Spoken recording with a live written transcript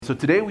So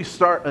today we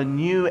start a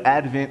new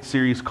Advent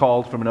series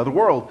called From Another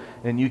World,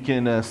 and you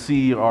can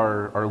see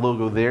our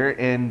logo there.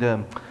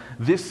 And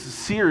this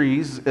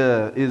series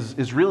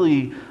is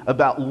really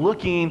about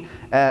looking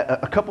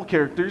at a couple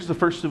characters, the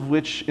first of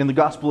which in the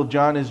Gospel of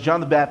John is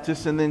John the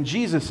Baptist and then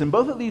Jesus. And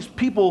both of these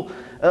people,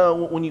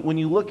 when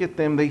you look at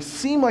them, they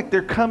seem like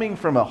they're coming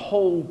from a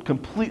whole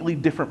completely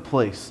different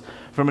place,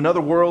 from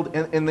another world,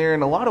 and they're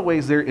in a lot of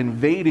ways, they're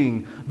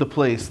invading the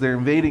place, they're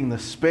invading the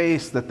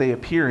space that they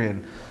appear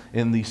in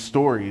these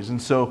stories.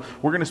 And so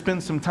we're going to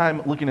spend some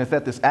time looking at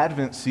that this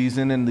Advent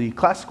season. In the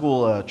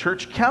classical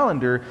church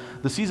calendar,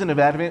 the season of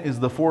Advent is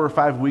the 4 or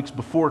 5 weeks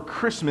before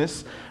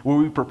Christmas, where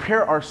we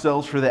prepare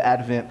ourselves for the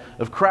advent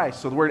of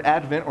Christ. So the word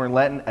advent, or in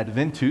Latin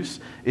adventus,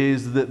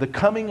 is the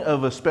coming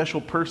of a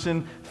special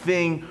person,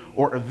 thing,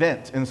 or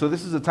event. And so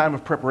this is a time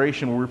of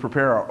preparation where we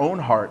prepare our own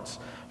hearts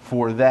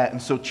for that.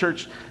 And so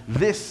church,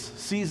 this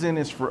season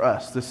is for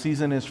us. This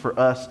season is for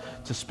us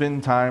to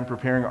spend time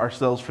preparing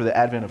ourselves for the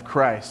advent of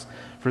Christ,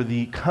 for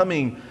the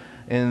coming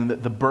and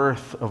the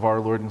birth of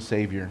our Lord and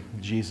Savior,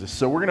 Jesus.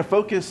 So we're going to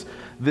focus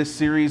this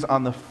series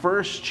on the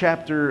first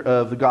chapter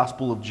of the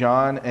Gospel of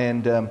John.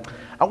 And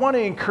I want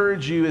to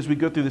encourage you as we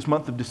go through this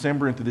month of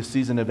December and through this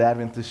season of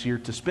Advent this year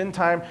to spend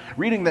time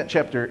reading that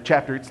chapter.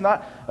 It's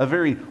not a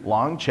very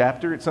long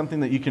chapter. It's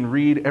something that you can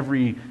read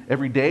every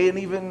day and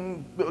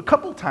even a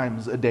couple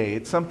times a day.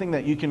 It's something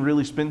that you can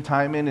really spend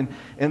time in.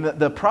 And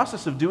the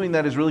process of doing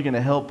that is really going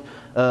to help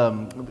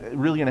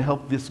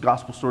this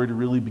gospel story to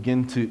really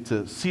begin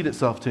to seed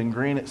itself, to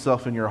ingrain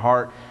itself in your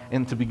heart,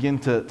 and to begin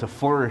to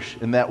flourish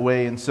in that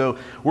way. And so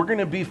we're going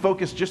to be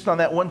focused just on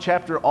that one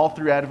chapter all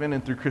through Advent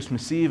and through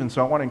Christmas Eve. And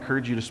so I want to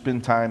encourage you to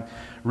spend time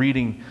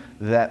reading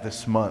that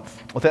this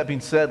month. With that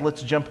being said,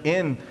 let's jump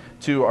in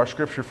to our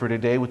scripture for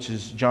today, which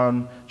is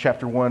John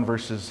chapter 1,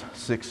 verses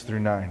 6 through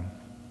 9.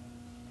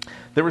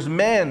 There was a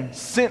man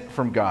sent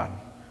from God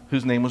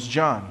whose name was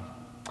John.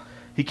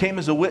 He came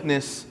as a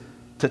witness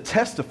to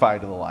testify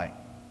to the light,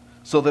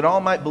 so that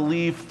all might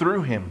believe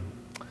through him.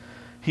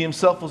 He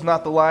himself was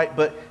not the light,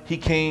 but he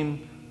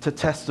came to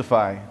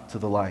testify to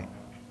the light.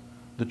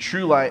 The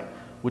true light,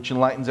 which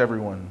enlightens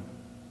everyone,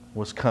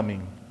 was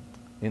coming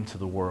into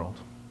the world.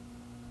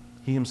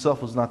 He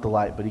himself was not the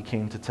light, but he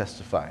came to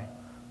testify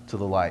to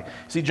the light.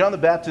 See, John the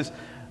Baptist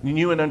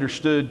knew and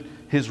understood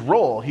his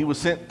role. He was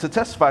sent to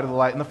testify to the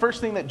light. And the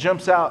first thing that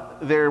jumps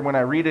out there when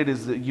I read it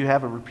is that you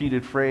have a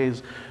repeated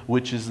phrase,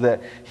 which is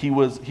that he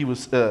was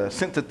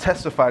sent to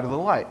testify to the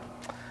light.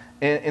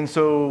 And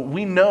so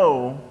we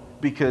know,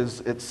 because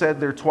it's said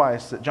there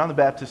twice, that John the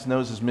Baptist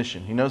knows his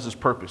mission. He knows his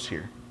purpose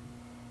here.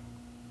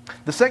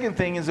 The second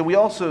thing is that we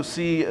also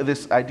see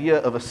this idea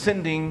of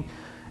ascending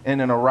and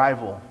an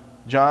arrival.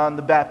 John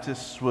the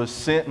Baptist was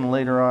sent, and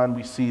later on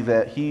we see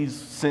that he's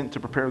sent to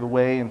prepare the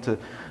way and to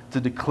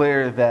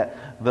declare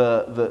that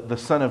the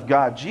Son of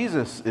God,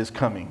 Jesus, is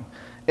coming.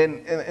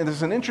 And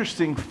there's an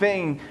interesting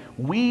thing.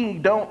 We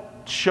don't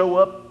show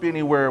up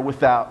anywhere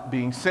without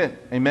being sent.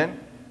 Amen?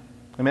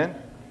 Amen?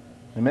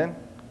 Amen?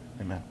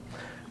 Amen.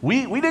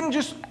 We didn't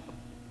just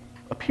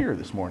appear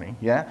this morning,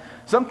 yeah?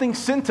 Something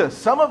sent us.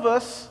 Some of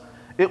us,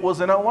 it was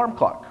an alarm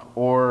clock.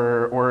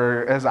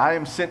 Or as I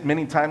am sent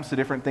many times to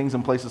different things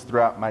and places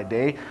throughout my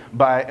day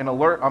by an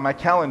alert on my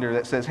calendar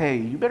that says, hey,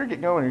 you better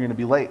get going or you're going to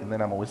be late, and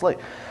then I'm always late.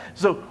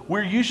 So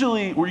we're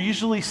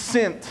usually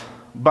sent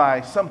by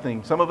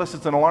something. Some of us,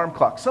 it's an alarm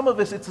clock. Some of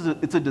us, it's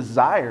a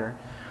desire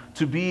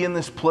to be in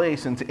this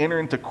place and to enter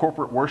into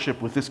corporate worship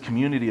with this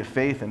community of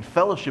faith and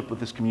fellowship with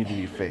this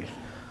community of faith.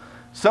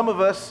 Some of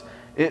us,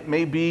 it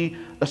may be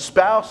a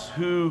spouse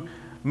who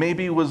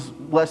maybe was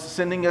less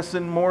sending us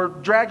and more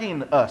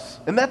dragging us.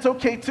 And that's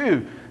okay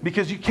too,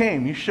 because you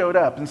came, you showed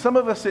up. And some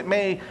of us, it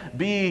may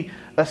be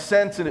a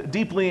sense, a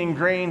deeply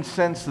ingrained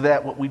sense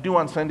that what we do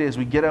on Sunday is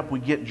we get up, we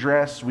get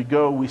dressed, we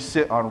go, we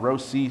sit on row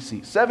C,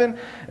 seat 7,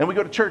 and we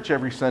go to church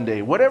every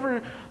Sunday.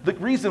 Whatever the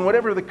reason,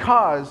 whatever the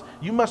cause,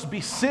 you must be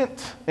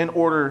sent in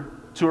order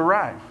to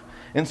arrive.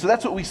 And so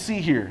that's what we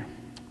see here.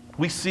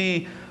 We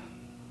see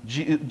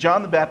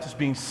John the Baptist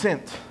being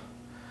sent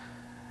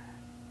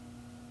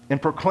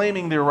and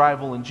proclaiming the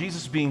arrival, and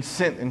Jesus being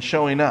sent and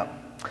showing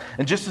up.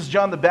 And just as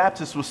John the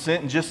Baptist was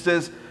sent, and just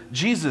as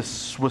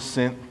Jesus was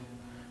sent,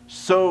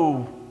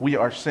 so we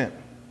are sent.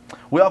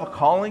 We have a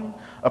calling,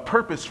 a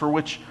purpose for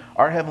which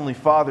our Heavenly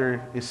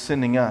Father is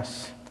sending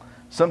us.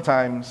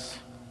 Sometimes,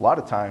 a lot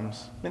of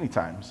times, many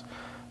times,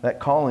 that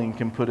calling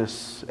can put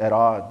us at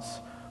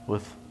odds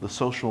with the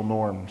social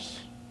norms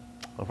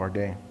of our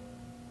day.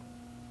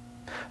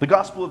 The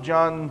Gospel of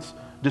John's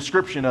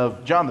description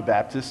of John the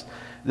Baptist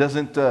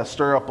doesn't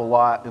stir up a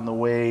lot in the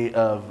way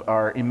of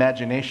our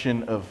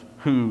imagination of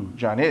who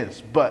John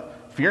is. But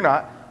fear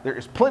not, there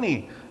is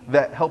plenty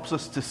that helps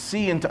us to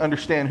see and to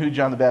understand who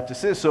John the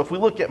Baptist is. So if we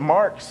look at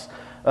Mark's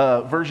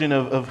version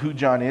of who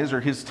John is, or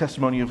his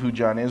testimony of who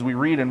John is, we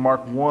read in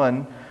Mark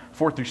 1,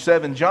 4 through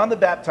 7, John the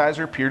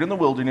Baptizer appeared in the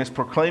wilderness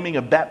proclaiming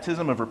a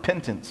baptism of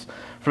repentance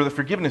for the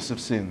forgiveness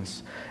of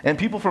sins. And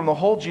people from the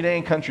whole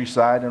Judean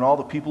countryside and all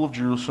the people of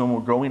Jerusalem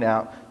were going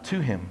out to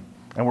him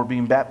and were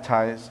being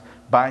baptized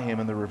by him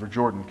in the river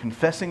Jordan,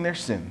 confessing their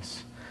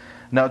sins.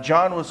 Now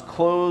John was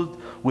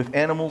clothed with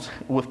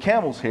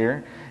camel's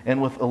hair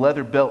and with a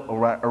leather belt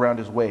around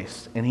his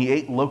waist, and he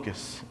ate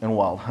locusts and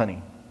wild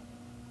honey.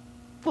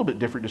 A little bit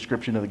different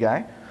description of the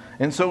guy.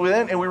 And so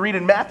we read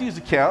in Matthew's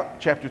account,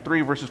 chapter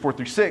 3, verses 4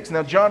 through 6.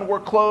 Now John wore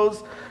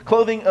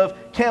clothing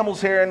of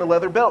camel's hair and a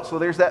leather belt. So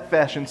there's that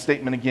fashion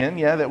statement again,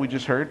 that we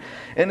just heard.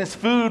 And his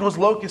food was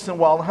locusts and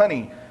wild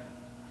honey.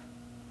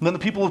 And then the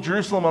people of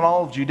Jerusalem and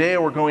all of Judea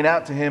were going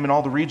out to him in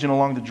all the region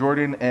along the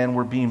Jordan and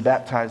were being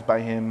baptized by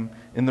him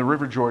in the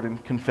river Jordan,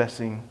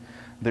 confessing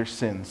their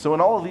sins. So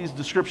in all of these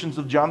descriptions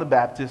of John the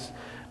Baptist,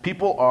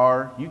 people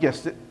are, you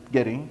guessed it,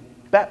 getting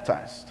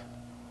baptized.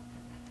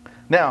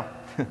 Now,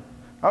 I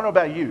don't know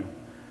about you,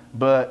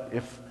 but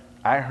if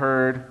I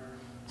heard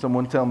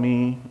someone tell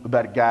me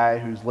about a guy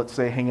who's, let's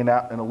say, hanging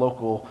out in a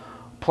local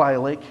playa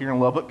lake here in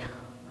Lubbock,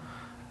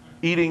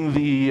 eating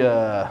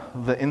the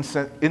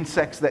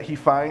insects that he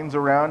finds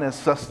around as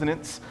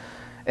sustenance,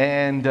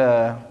 and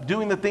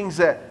doing the things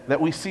that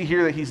we see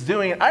here that he's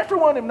doing, I, for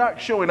one, am not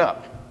showing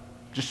up.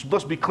 Just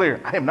let's be clear,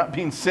 I am not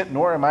being sent,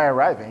 nor am I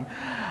arriving.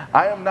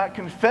 I am not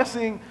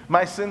confessing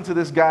my sin to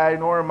this guy,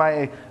 nor am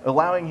I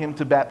allowing him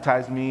to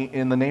baptize me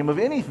in the name of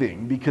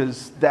anything,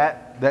 because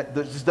that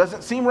just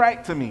doesn't seem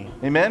right to me.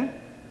 Amen?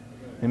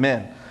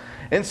 Amen.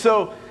 And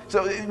so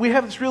we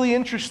have this really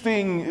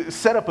interesting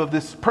setup of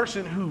this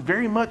person who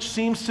very much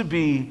seems to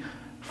be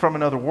from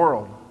another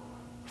world.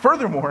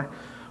 Furthermore,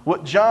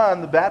 what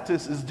John the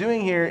Baptist is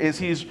doing here is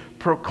he's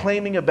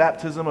proclaiming a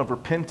baptism of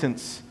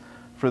repentance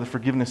for the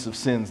forgiveness of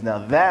sins.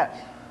 Now that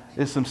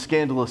is some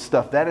scandalous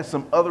stuff. That is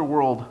some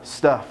otherworld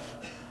stuff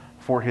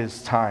for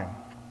his time.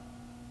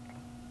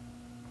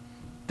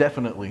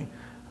 Definitely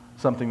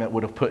something that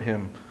would have put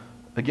him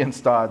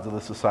against odds of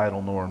the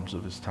societal norms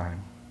of his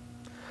time.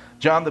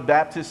 John the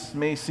Baptist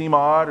may seem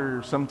odd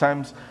or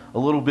sometimes a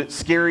little bit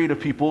scary to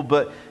people,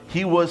 but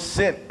he was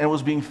sent and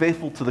was being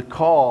faithful to the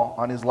call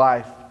on his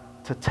life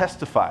to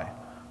testify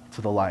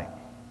to the light,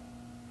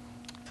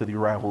 to the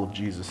arrival of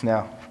Jesus.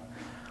 Now,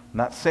 I'm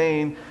not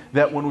saying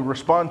that when we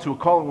respond to a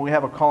call, when we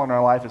have a call in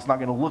our life, it's not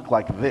going to look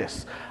like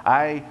this.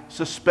 I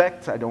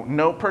suspect, I don't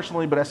know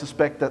personally, but I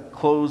suspect that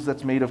clothes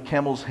that's made of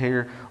camel's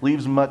hair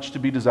leaves much to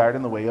be desired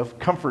in the way of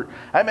comfort.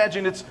 I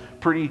imagine it's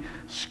pretty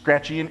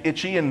scratchy and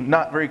itchy and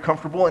not very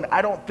comfortable, and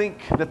I don't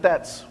think that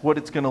that's what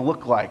it's going to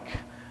look like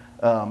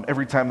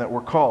every time that we're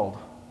called.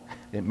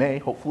 It may,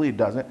 hopefully it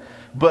doesn't,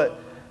 but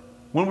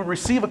when we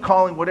receive a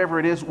calling,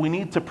 whatever it is, we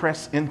need to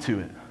press into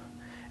it,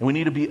 and we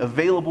need to be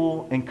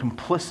available and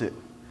complicit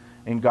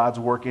in God's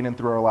work in and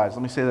through our lives.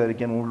 Let me say that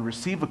again. When we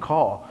receive a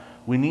call,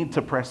 we need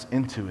to press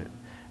into it.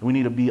 And we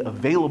need to be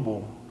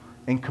available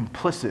and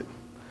complicit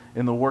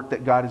in the work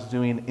that God is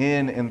doing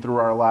in and through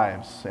our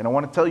lives. And I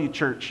want to tell you,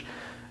 church,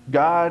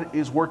 God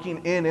is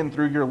working in and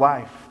through your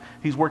life.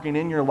 He's working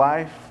in your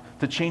life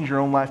to change your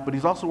own life, but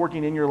He's also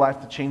working in your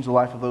life to change the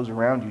life of those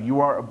around you.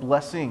 You are a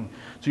blessing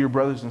to your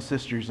brothers and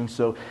sisters, and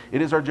so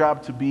it is our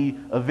job to be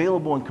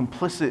available and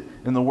complicit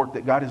in the work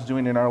that God is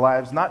doing in our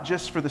lives, not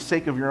just for the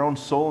sake of your own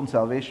soul and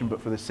salvation, but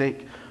for the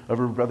sake of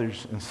your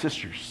brothers and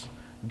sisters.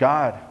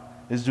 God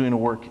is doing a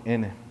work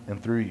in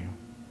and through you.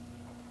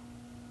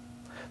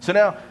 So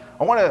now,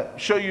 I want to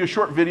show you a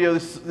short video.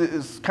 This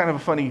is kind of a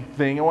funny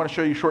thing. I want to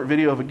show you a short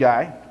video of a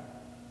guy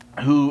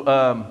who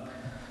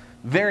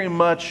very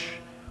much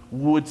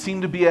would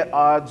seem to be at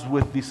odds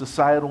with the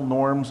societal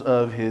norms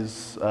of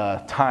his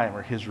time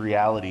or his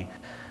reality.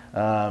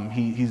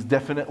 He's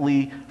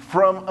definitely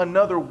from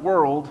another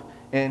world,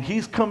 and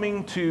he's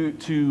coming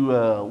to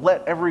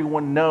let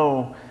everyone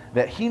know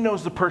that he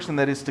knows the person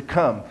that is to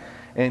come,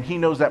 and he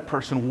knows that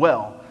person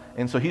well.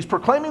 And so he's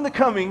proclaiming the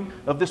coming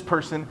of this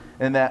person,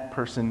 and that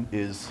person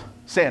is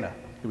Santa.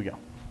 Here we go.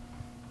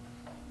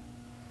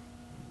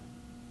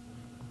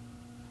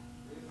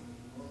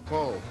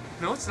 Paul.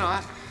 No, it's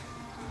not.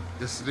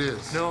 Yes, it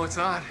is. No, it's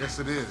not. Yes,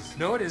 it is.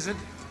 No, it isn't.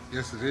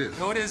 Yes, it is.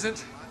 No, it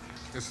isn't.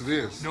 Yes, it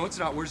is. No, it's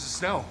not. Where's the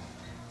snow?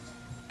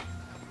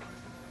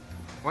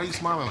 Why are you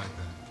smiling like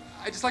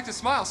that? I just like to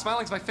smile.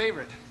 Smiling's my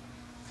favorite.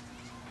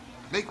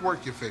 Make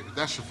work your favorite.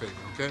 That's your favorite,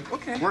 okay?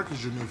 Okay. Work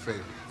is your new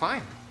favorite.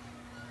 Fine.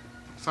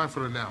 It's time for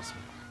the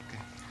announcement.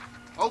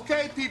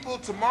 Okay, people,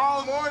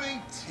 tomorrow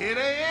morning, 10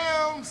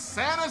 a.m.,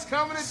 Santa's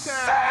coming to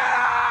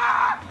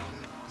town.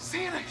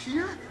 Santa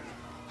here?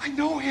 I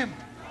know him.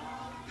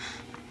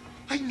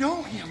 I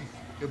know him.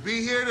 He'll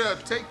be here to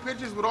take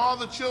pictures with all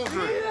the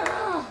children.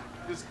 Yeah.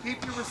 Just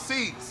keep your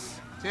receipts.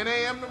 10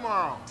 a.m.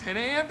 tomorrow. 10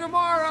 a.m.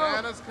 tomorrow.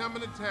 Santa's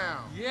coming to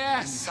town.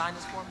 Yes. Can you sign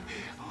this for me?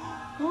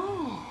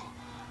 Oh,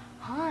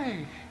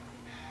 hi.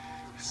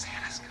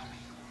 Santa's coming.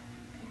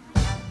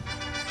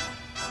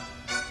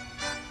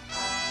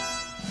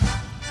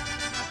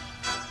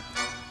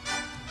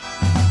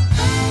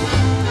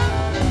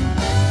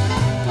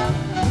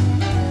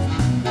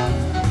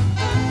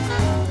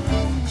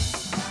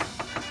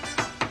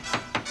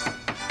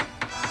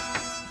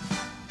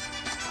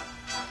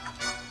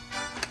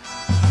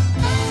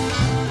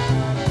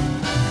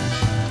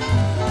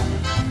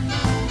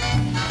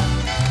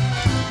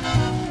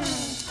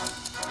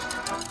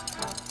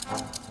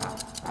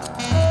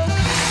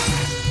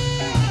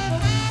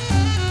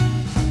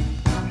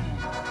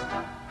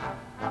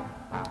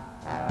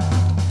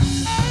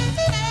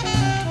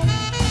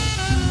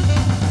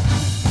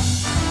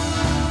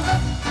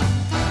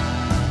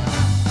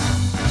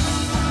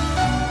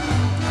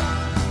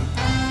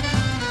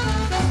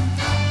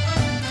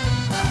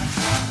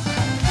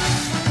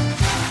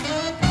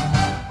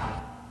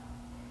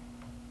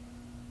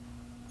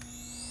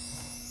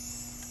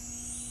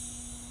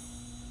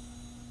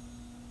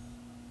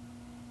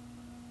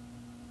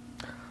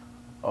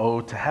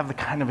 Oh, to have the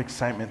kind of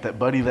excitement that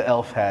Buddy the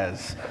Elf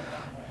has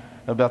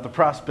about the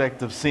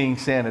prospect of seeing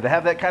Santa, to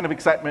have that kind of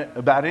excitement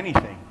about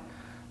anything.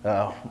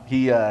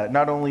 He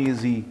not only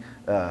is he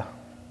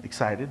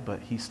excited,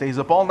 but he stays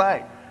up all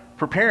night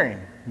preparing,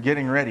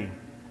 getting ready.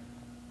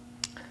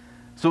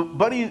 So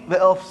Buddy the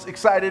Elf's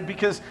excited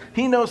because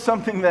he knows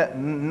something that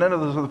none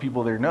of those other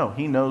people there know.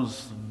 He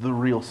knows the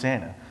real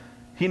Santa.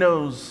 He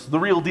knows the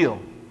real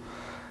deal.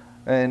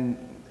 And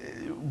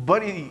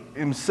Buddy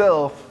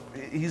himself,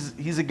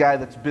 he's a guy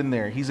that's been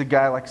there. He's a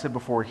guy, like I said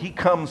before, he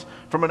comes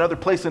from another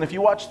place. And if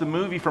you watch the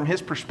movie from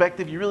his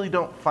perspective, you really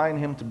don't find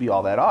him to be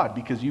all that odd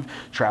because you've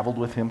traveled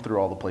with him through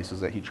all the places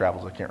that he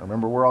travels. I can't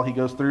remember where all he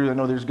goes through. I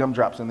know there's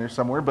gumdrops in there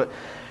somewhere, but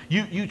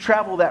you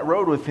travel that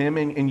road with him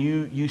and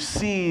you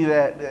see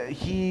that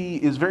he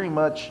is very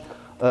much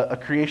a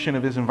creation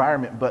of his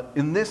environment. But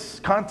in this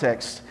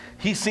context,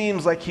 he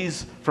seems like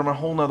he's from a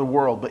whole nother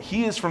world. But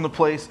he is from the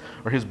place,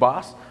 or his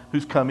boss,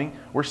 who's coming,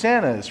 where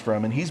Santa is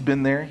from. And he's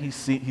been there.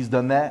 He's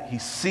done that.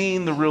 He's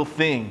seen the real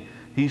thing.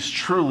 He's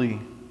truly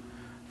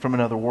from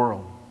another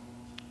world.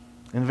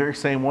 In the very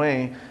same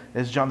way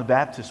as John the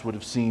Baptist would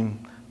have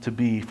seemed to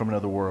be from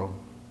another world.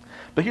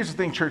 But here's the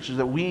thing, church, is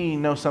that we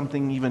know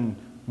something even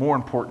more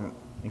important,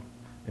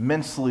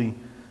 immensely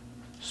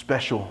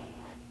special.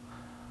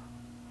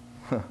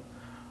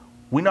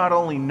 We not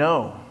only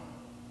know,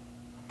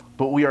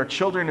 but we are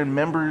children and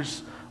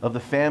members of the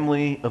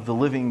family of the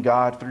living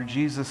God through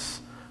Jesus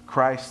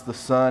Christ the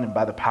Son and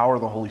by the power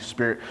of the Holy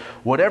Spirit.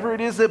 Whatever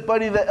it is that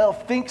Buddy the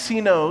Elf thinks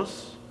he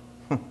knows,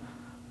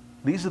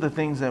 these are the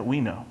things that we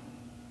know.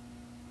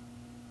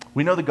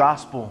 We know the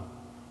gospel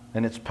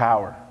and its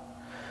power.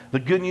 The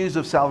good news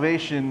of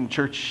salvation,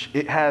 church,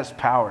 it has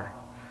power.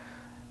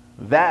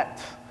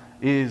 That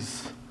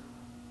is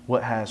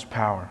what has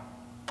power.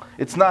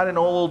 It's not an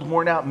old,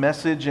 worn-out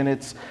message, and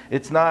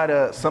it's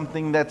not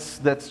something that's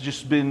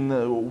just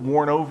been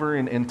worn over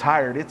and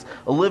tired. It's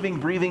a living,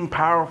 breathing,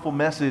 powerful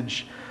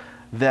message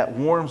that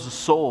warms the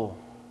soul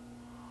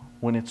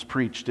when it's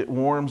preached. It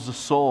warms the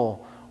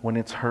soul when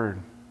it's heard.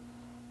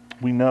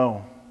 We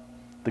know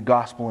the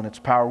gospel and its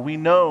power. We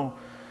know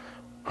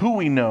who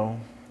we know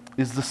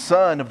is the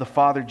Son of the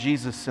Father,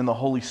 Jesus, and the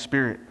Holy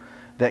Spirit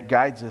that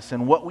guides us.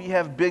 And what we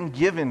have been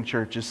given,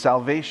 church, is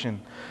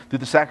salvation through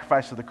the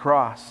sacrifice of the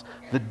cross,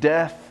 the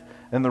death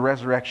and the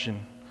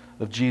resurrection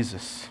of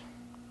Jesus.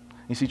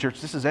 You see, church,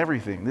 this is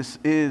everything. This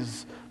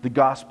is the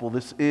gospel.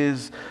 This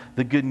is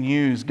the good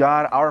news.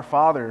 God, our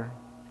Father,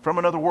 from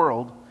another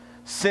world,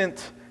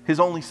 sent His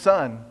only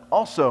Son,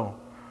 also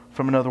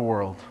from another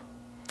world,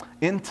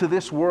 into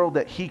this world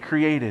that He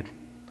created,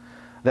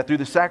 that through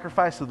the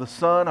sacrifice of the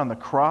Son on the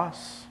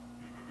cross,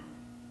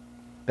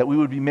 that we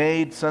would be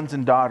made sons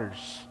and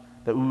daughters,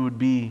 that we would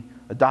be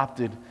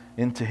adopted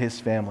into His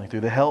family. Through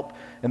the help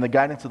and the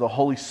guidance of the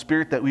Holy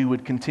Spirit, that we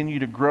would continue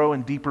to grow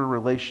in deeper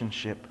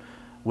relationship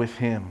with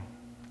Him.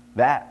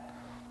 That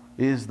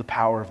is the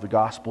power of the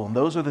gospel. And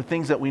those are the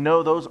things that we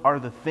know. Those are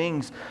the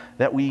things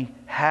that we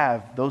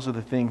have. Those are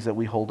the things that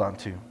we hold on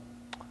to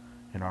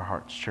in our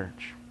hearts,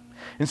 church.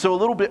 And so a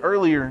little bit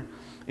earlier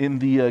in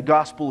the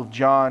Gospel of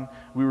John,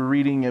 we were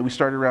reading, we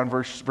started around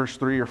verse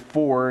 3 or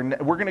 4, and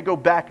we're going to go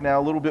back now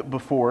a little bit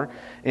before,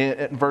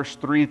 in verse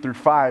 3 through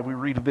 5, we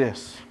read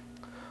this.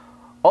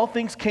 All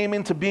things came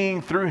into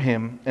being through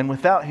Him, and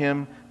without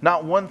Him,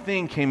 not one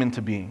thing came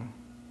into being.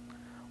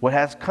 What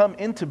has come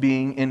into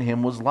being in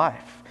Him was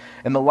life,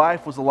 and the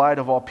life was the light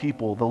of all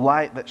people, the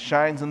light that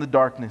shines in the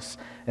darkness,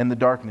 and the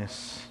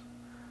darkness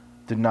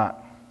did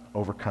not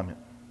overcome it.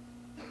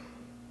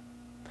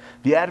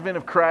 The advent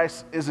of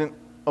Christ isn't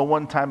a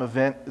one-time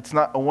event. It's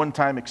not a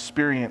one-time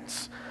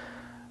experience.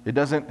 It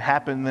doesn't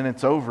happen, then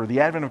it's over. The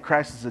advent of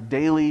Christ is a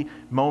daily,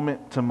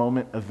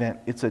 moment-to-moment event.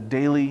 It's a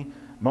daily,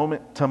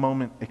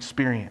 moment-to-moment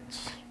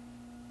experience.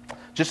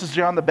 Just as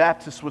John the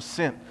Baptist was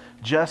sent,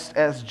 just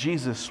as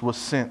Jesus was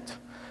sent,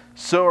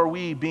 so are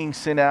we being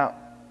sent out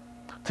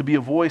to be a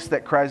voice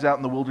that cries out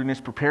in the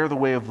wilderness, prepare the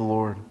way of the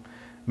Lord,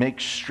 make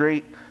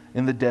straight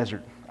in the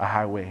desert a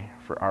highway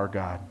for our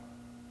God.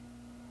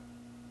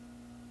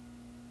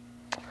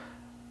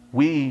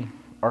 We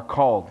are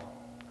called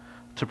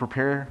to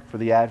prepare for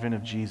the advent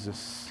of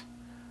Jesus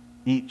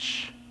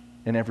each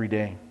and every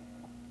day.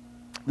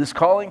 This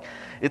calling,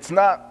 it's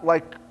not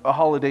like a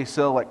holiday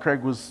sale like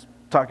Craig was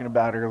talking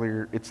about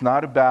earlier. It's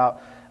not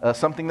about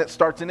something that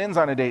starts and ends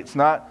on a date. It's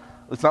not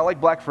like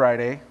Black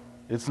Friday.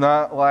 It's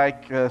not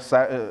like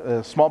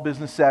a Small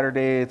Business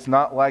Saturday. It's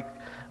not like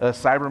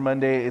Cyber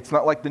Monday. It's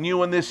not like the new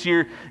one this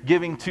year,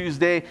 Giving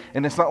Tuesday.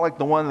 And it's not like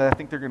the one that I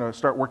think they're going to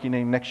start working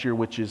in next year,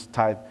 which is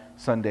Tithe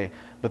Sunday.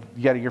 But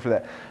you got a year for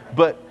that.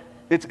 But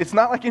it's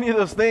not like any of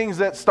those things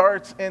that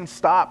starts and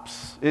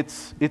stops.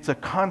 It's a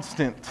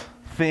constant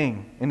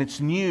thing, and it's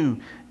new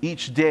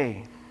each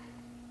day.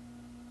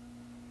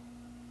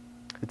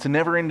 It's a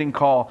never-ending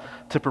call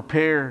to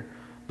prepare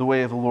the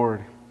way of the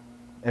Lord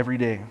every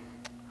day.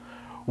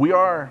 We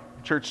are,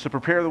 church, to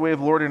prepare the way of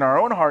the Lord in our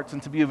own hearts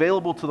and to be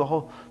available to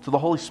the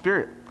Holy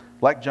Spirit,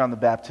 like John the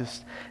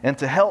Baptist, and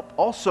to help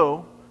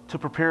also to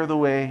prepare the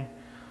way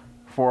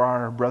for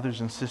our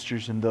brothers and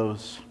sisters and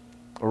those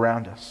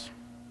around us.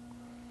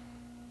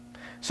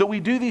 So we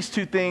do these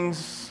two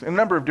things in a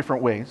number of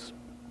different ways.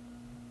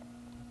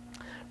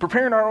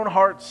 Preparing our own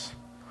hearts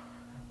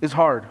is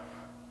hard.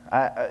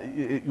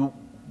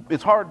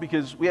 It's hard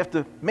because we have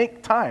to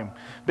make time.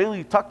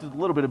 Bailey talked a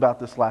little bit about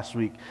this last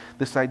week.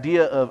 This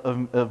idea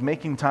of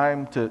making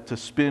time to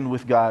spend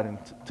with God and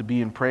to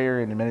be in prayer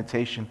and in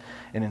meditation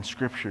and in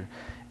Scripture.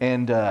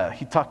 And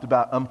he talked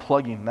about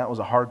unplugging. That was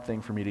a hard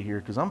thing for me to hear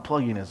because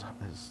unplugging is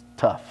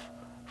tough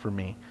for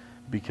me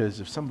because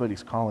if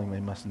somebody's calling, they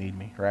must need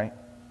me, right?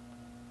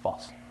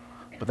 False.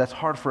 But that's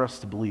hard for us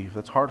to believe.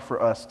 That's hard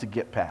for us to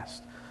get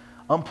past.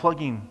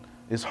 Unplugging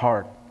is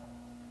hard.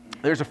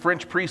 There's a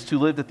French priest who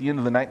lived at the end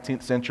of the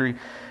 19th century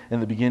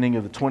and the beginning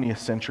of the 20th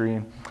century,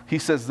 and he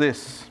says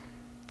this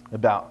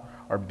about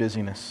our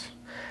busyness.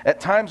 At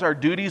times our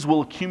duties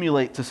will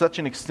accumulate to such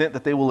an extent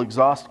that they will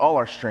exhaust all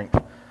our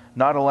strength,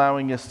 not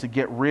allowing us to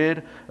get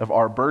rid of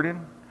our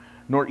burden,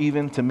 nor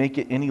even to make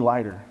it any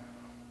lighter.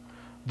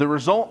 The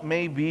result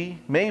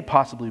may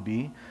possibly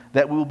be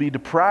that we will be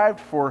deprived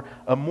for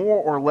a more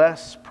or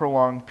less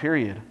prolonged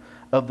period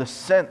of the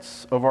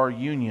sense of our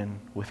union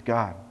with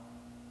God.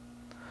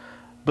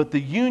 But the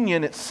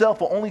union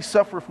itself will only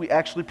suffer if we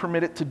actually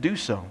permit it to do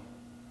so.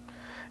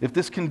 If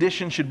this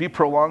condition should be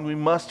prolonged, we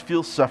must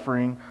feel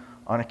suffering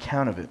on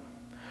account of it.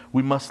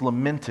 We must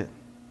lament it.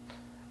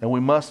 And we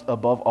must,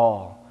 above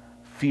all,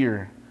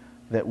 fear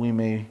that we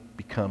may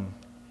become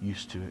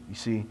used to it. You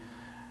see,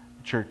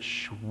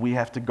 church, we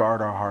have to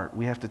guard our heart.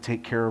 We have to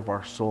take care of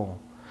our soul.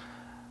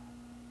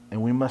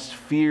 And we must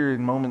fear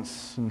in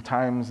moments and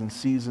times and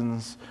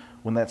seasons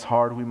when that's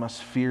hard, we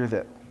must fear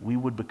that we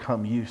would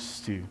become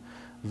used to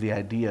the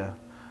idea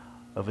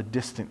of a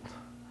distant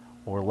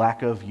or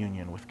lack of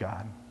union with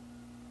God.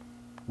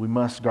 We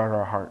must guard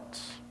our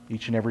hearts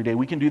each and every day.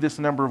 We can do this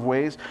a number of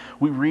ways.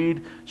 We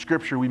read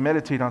Scripture, we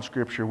meditate on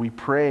Scripture, we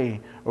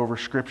pray over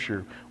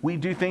Scripture. We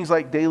do things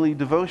like daily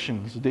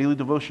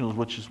devotionals,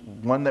 which is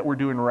one that we're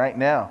doing right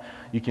now.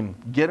 You can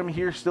get them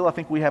here still. I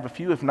think we have a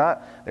few. If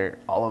not, they're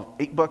all of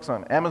 $8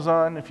 on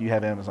Amazon. If you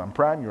have Amazon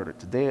Prime, you order it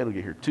today, it'll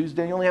get here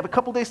Tuesday. You only have a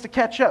couple days to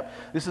catch up.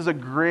 This is a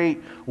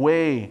great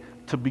way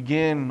to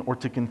begin or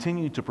to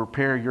continue to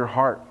prepare your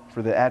heart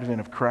for the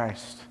advent of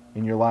Christ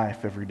in your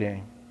life every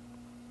day.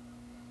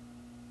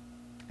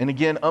 And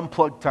again,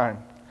 unplug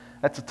time.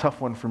 That's a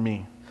tough one for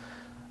me.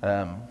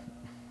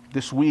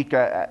 This week,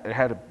 I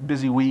had a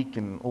busy week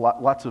and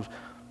lots of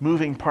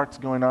moving parts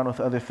going on with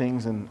other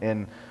things.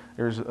 And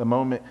there's a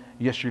moment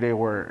yesterday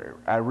where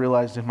I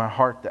realized in my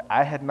heart that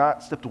I had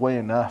not stepped away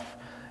enough.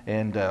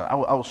 And I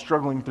was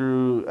struggling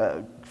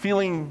through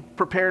feeling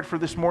prepared for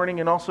this morning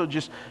and also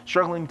just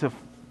struggling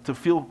to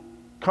feel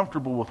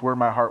comfortable with where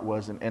my heart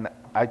was. And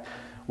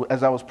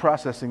as I was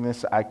processing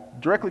this, I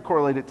directly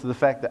correlated to the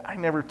fact that I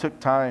never took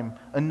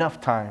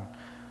enough time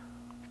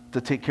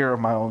to take care of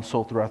my own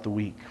soul throughout the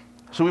week.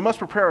 So we must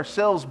prepare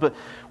ourselves, but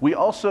we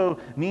also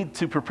need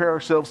to prepare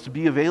ourselves to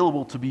be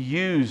available, to be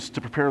used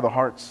to prepare the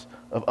hearts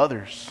of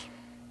others.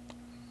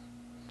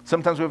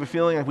 Sometimes we have a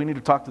feeling like we need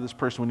to talk to this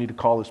person, we need to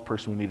call this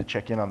person, we need to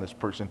check in on this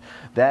person.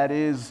 That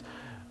is,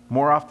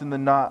 more often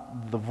than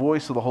not, the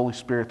voice of the Holy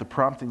Spirit, the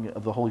prompting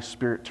of the Holy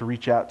Spirit to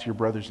reach out to your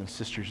brothers and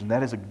sisters, and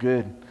that is a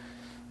good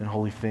and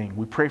holy thing.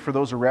 We pray for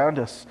those around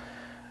us.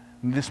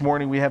 This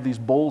morning we have these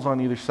bowls on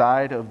either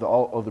side of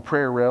the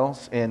prayer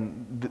rails,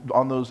 and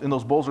in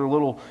those bowls are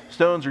little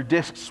stones or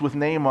discs with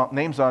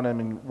names on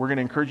them, and we're going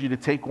to encourage you to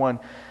take one.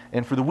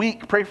 And for the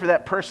week, pray for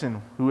that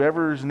person,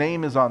 whoever's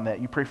name is on that.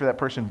 You pray for that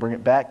person, bring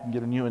it back, and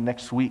get a new one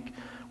next week.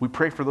 We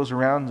pray for those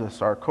around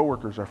us, our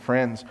coworkers, our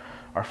friends,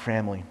 our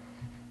family.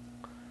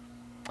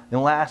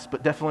 And last,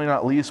 but definitely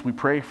not least, we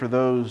pray for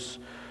those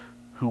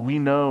who we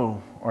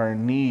know are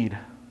in need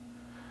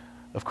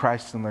of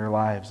Christ in their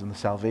lives and the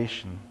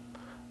salvation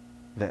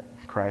that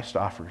Christ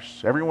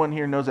offers. Everyone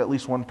here knows at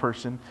least one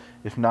person,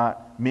 if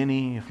not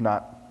many, if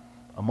not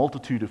a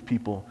multitude of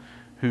people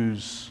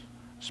whose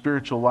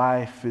spiritual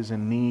life is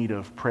in need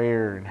of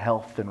prayer and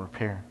health and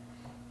repair.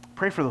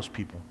 Pray for those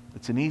people.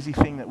 It's an easy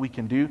thing that we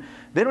can do.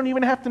 They don't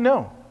even have to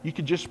know. You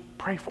could just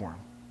pray for them.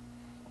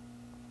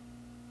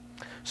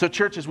 So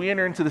church, as we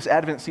enter into this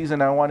Advent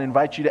season, I want to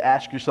invite you to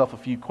ask yourself a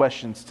few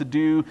questions, to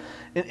do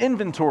an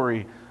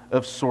inventory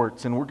of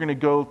sorts, and we're going to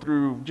go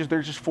through,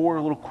 there's just 4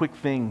 little quick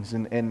things,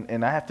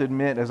 and I have to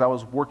admit, as I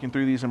was working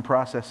through these and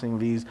processing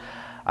these,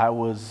 I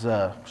was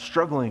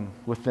struggling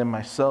with them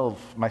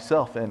myself,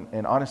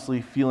 and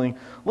honestly feeling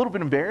a little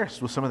bit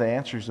embarrassed with some of the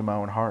answers in my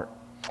own heart.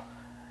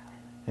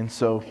 And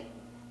so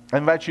I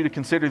invite you to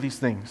consider these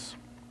things.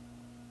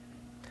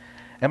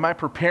 Am I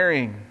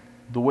preparing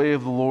the way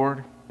of the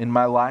Lord in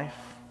my life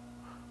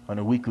on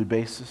a weekly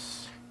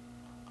basis,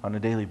 on a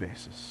daily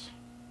basis?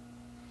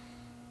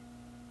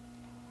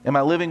 Am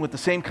I living with the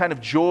same kind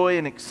of joy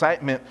and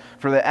excitement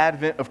for the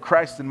advent of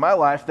Christ in my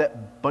life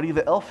that Buddy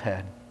the Elf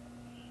had?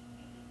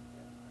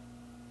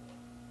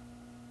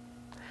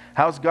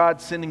 How's God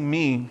sending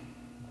me,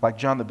 like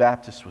John the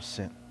Baptist was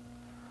sent,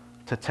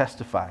 to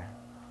testify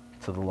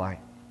to the light?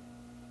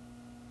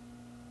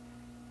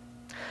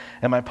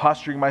 Am I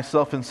posturing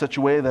myself in such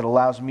a way that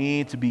allows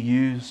me to be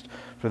used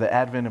for the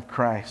advent of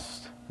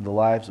Christ in the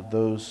lives of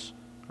those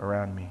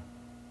around me?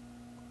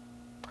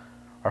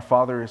 Our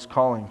Father is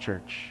calling,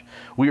 church.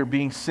 We are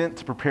being sent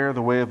to prepare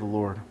the way of the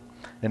Lord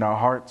in our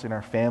hearts, in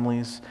our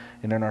families,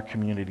 and in our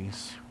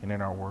communities, and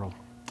in our world.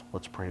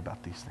 Let's pray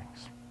about these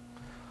things.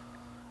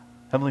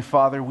 Heavenly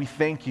Father, we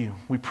thank you.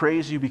 We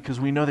praise you because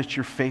we know that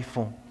you're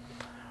faithful.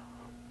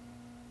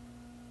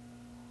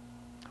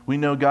 We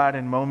know, God,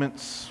 in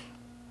moments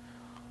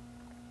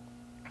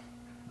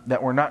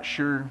that we're not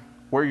sure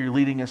where you're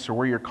leading us or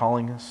where you're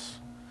calling us,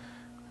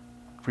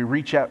 if we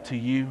reach out to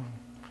you,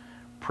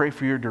 pray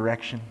for your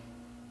direction.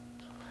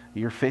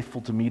 You're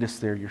faithful to meet us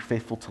there. You're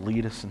faithful to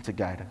lead us and to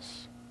guide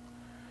us.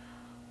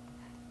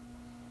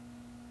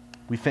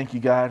 We thank you,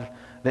 God,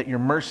 that your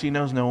mercy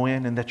knows no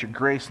end and that your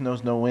grace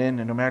knows no end.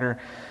 And no matter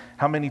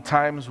how many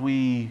times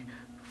we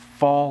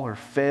fall or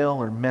fail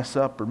or mess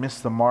up or miss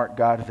the mark,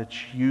 God,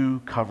 that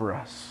you cover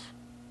us.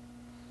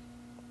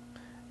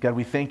 God,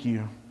 we thank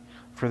you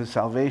for the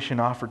salvation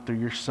offered through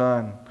your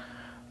Son,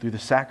 through the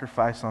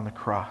sacrifice on the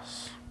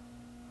cross.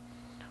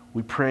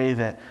 We pray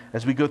that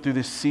as we go through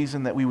this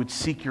season that we would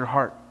seek your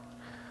heart,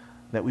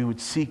 that we would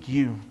seek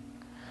you,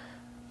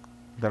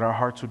 that our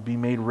hearts would be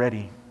made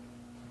ready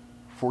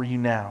for you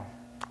now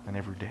and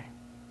every day.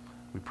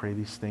 We pray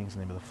these things in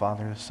the name of the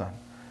Father, the Son,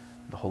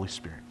 and the Holy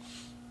Spirit.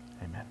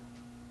 Amen.